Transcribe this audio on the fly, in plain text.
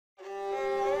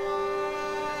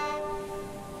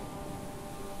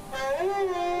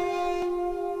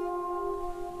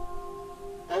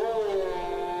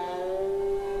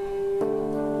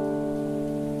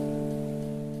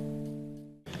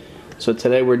So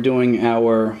today we're doing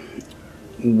our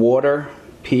water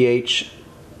pH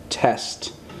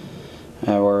test,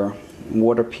 our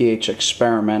water pH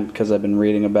experiment, because I've been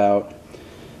reading about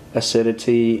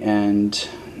acidity and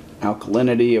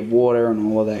alkalinity of water and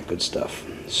all of that good stuff.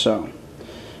 So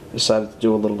I decided to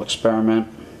do a little experiment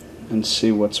and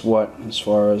see what's what as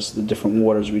far as the different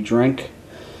waters we drink.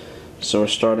 So we're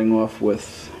starting off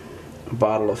with a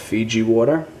bottle of Fiji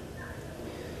water.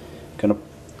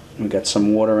 We got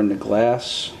some water in the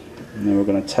glass, and then we're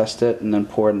going to test it and then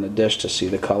pour it in the dish to see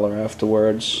the color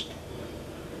afterwards.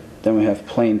 Then we have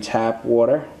plain tap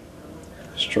water,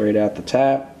 straight out the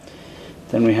tap.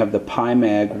 Then we have the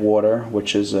PyMag water,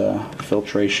 which is a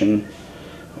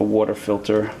water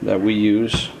filter that we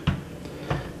use.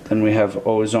 Then we have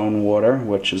ozone water,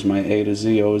 which is my A to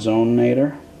Z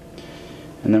ozonator.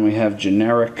 And then we have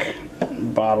generic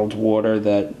bottled water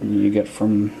that you get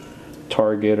from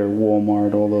Target or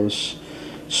Walmart. All those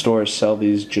stores sell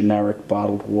these generic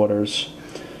bottled waters.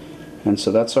 And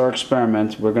so that's our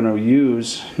experiment. We're going to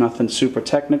use, nothing super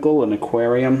technical, an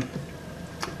aquarium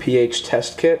pH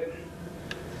test kit.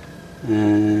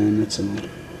 And it's an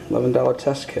 $11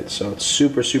 test kit, so it's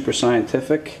super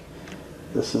scientific.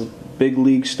 This is big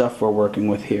league stuff we're working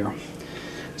with here.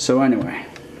 So anyway,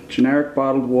 generic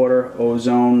bottled water,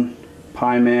 ozone,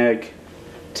 PyMag,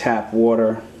 tap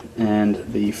water, and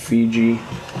the Fiji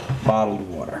bottled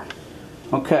water.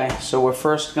 Okay, so we're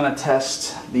first going to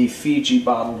test the Fiji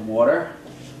bottled water.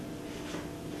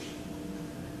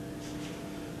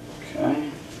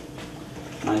 Okay,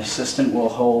 my assistant will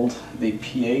hold the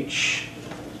pH,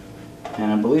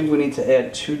 and I believe we need to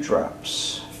add 2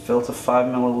 drops. Fill to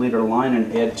 5 milliliter line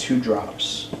and add 2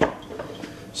 drops.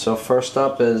 So first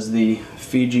up is the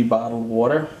Fiji bottled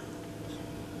water.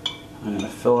 I'm going to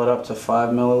fill it up to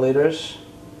 5 milliliters.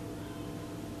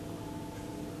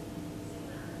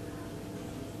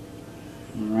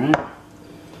 Alright,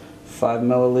 5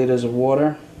 milliliters of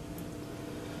water.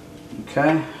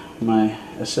 Okay, my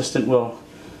assistant will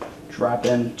drop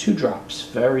in 2 drops,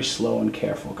 very slow and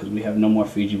careful, because we have no more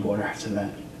Fiji water after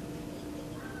that.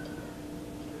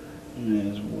 And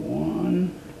there's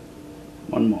one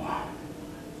more.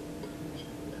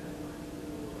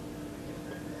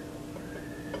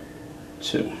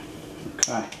 Two.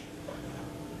 Okay.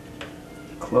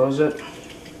 Close it.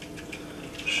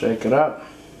 Shake it up.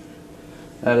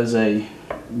 That is a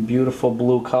beautiful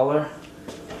blue color.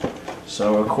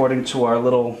 So according to our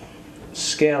little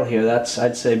scale here, that's,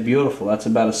 I'd say, beautiful. That's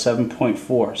about a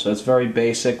 7.4. So it's very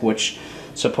basic, which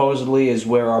supposedly is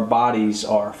where our bodies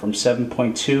are, from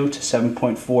 7.2 to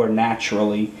 7.4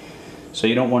 naturally. So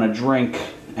you don't want to drink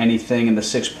anything in the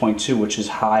 6.2, which is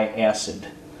high acid.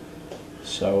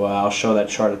 So I'll show that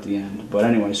chart at the end. But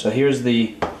anyway, so here's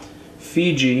the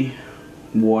Fiji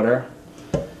water.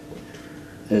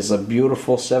 Is a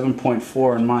beautiful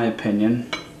 7.4 in my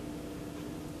opinion.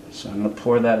 So I'm going to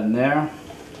pour that in there.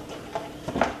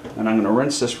 And I'm going to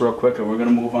rinse this real quick, and we're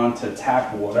going to move on to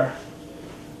tap water.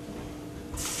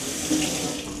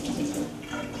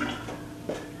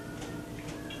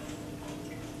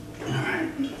 Alright.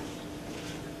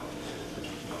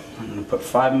 I'm going to put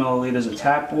 5 milliliters of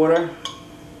tap water.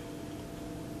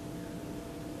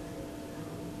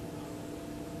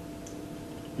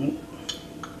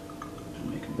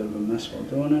 Make a bit of a mess while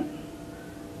doing it.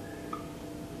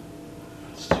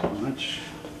 That's too much.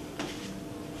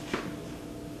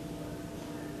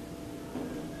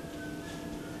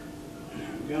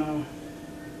 There we go.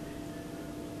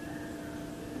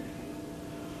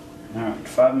 Alright,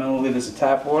 5 milliliters of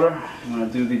tap water. I'm going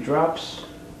to do the drops.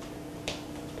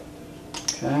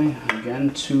 Okay,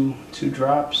 again, two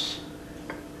drops.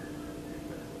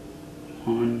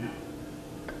 1,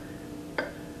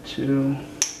 2.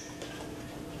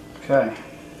 Okay,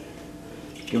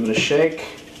 give it a shake.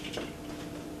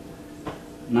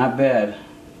 Not bad.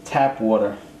 Tap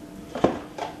water.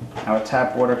 Our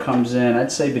tap water comes in,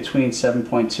 I'd say, between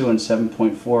 7.2 and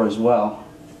 7.4 as well.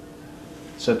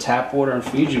 So tap water and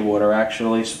Fiji water are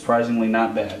actually surprisingly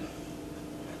not bad.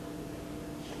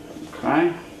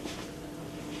 Okay.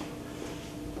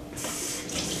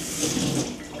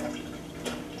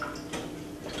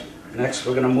 Next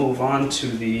we're going to move on to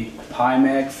the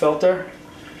PyMag filter,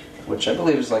 which I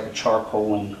believe is like a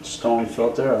charcoal and stone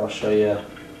filter. I'll show you a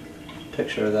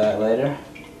picture of that later.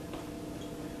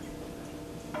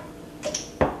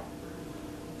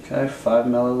 Okay, 5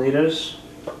 milliliters,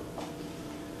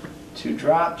 2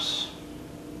 drops.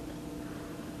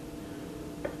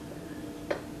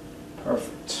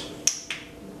 Perfect.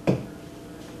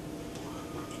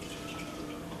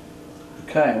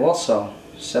 Okay, also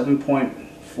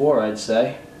 7.4, I'd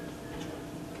say.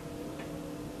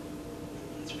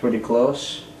 It's pretty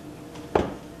close.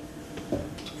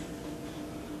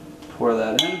 Pour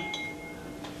that in.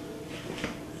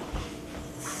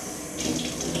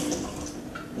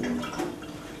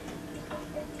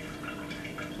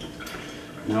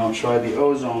 Now I'll try the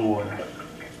ozone water.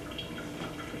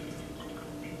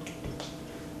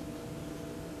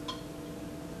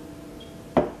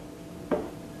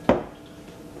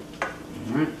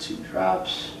 Alright, 2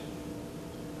 drops.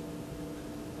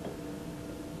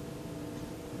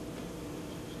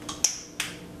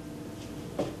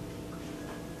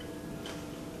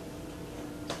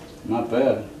 Not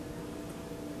bad.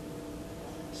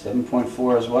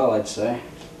 7.4 as well, I'd say.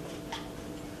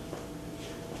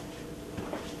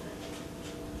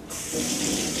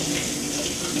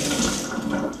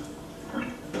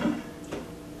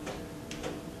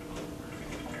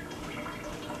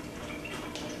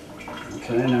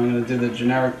 Okay, now I'm going to do the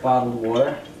generic bottled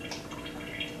water.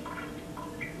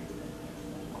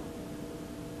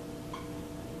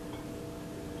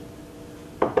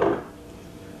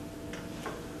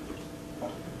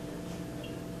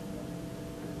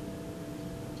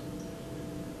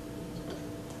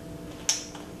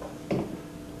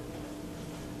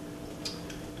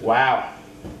 Wow.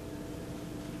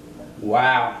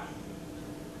 Wow.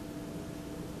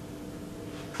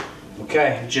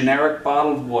 Okay, generic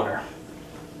bottled water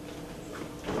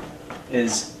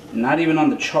is not even on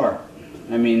the chart.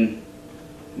 I mean,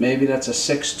 maybe that's a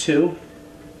 6.2.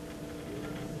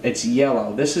 It's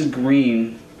yellow. This is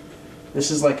green.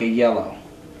 This is like a yellow.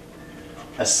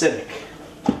 Acidic.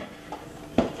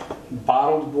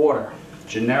 Bottled water.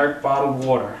 Generic bottled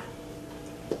water.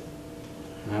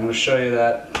 I'm going to show you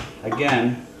that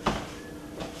again,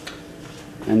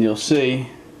 and you'll see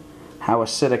how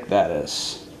acidic that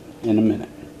is in a minute.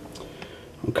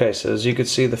 Okay, so as you can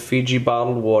see, the Fiji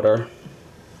bottled water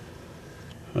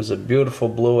was a beautiful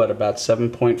blue at about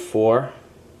 7.4.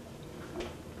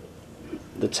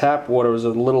 The tap water was a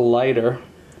little lighter.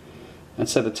 I'd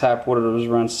say the tap water was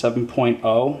around 7.0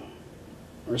 or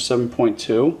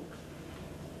 7.2.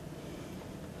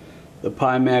 The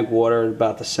Pi Mag water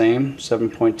about the same,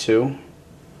 7.2,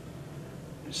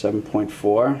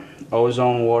 7.4.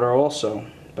 Ozone water also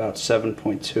about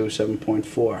 7.2,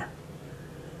 7.4.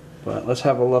 But let's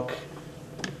have a look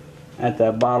at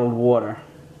that bottled water.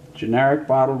 Generic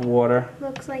bottled water.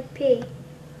 Looks like pee.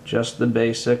 Just the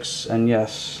basics, and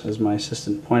yes, as my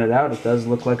assistant pointed out, it does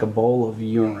look like a bowl of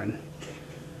urine,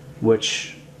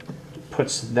 which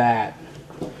puts that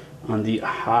on the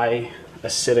high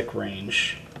acidic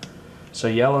range. So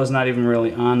yellow is not even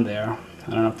really on there.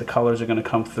 I don't know if the colors are going to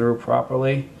come through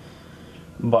properly,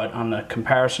 but on the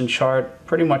comparison chart,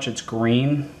 pretty much it's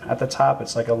green at the top.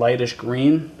 It's like a lightish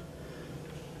green,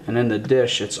 and in the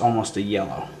dish it's almost a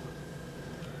yellow.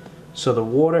 So the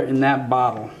water in that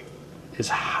bottle is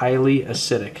highly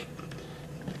acidic,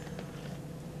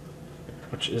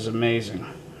 which is amazing.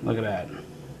 Look at that.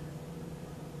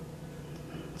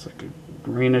 It's like a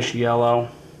greenish yellow.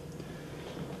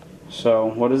 So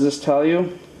what does this tell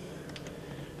you?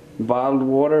 Bottled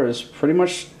water is pretty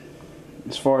much,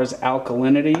 as far as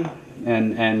alkalinity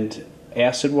and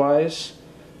acid wise,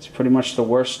 it's pretty much the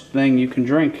worst thing you can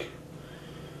drink.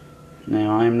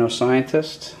 Now, I am no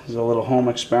scientist. It's a little home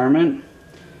experiment,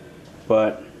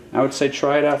 but I would say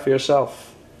try it out for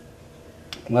yourself.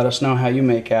 Let us know how you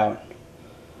make out.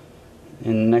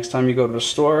 And next time you go to the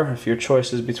store, if your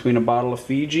choice is between a bottle of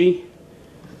Fiji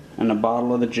and a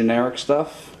bottle of the generic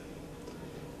stuff,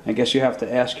 I guess you have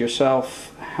to ask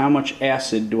yourself, how much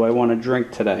acid do I want to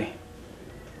drink today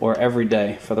or every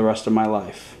day for the rest of my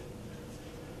life?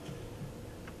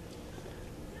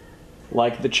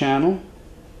 Like the channel,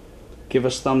 give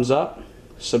us thumbs up,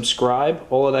 subscribe,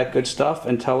 all of that good stuff,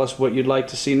 and tell us what you'd like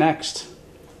to see next.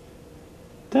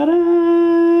 Ta-da!